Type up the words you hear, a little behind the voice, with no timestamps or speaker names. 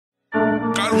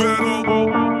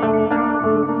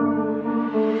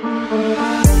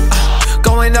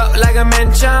Going up like a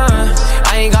mansion,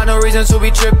 I ain't got no reason to be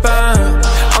trippin'.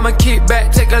 I'ma kick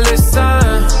back, take a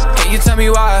listen. Can you tell me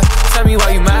why? Tell me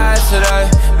why you mad today?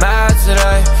 Mad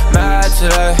today, mad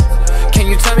today. Can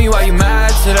you tell me why you mad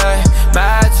today?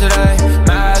 Mad today,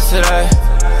 mad today.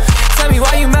 Tell me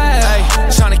why you mad? Ay,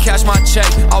 tryna cash my check.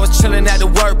 I was chillin' at the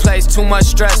workplace, too much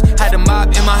stress. Had the mop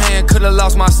in my hand, could've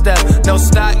lost my step. No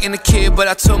stock in the kid, but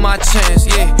I took my chance,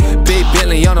 yeah. Big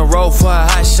Bentley on the road for a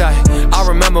hot shot. I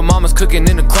remember mama's cooking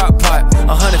in the crock pot.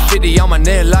 150 on my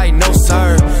neck like no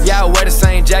sir. Yeah, I wear the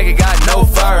same jacket, got no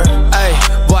fur.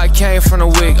 Ay, boy, I came from the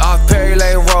wig, off Perry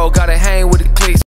Lane Road, gotta hang with the cliques.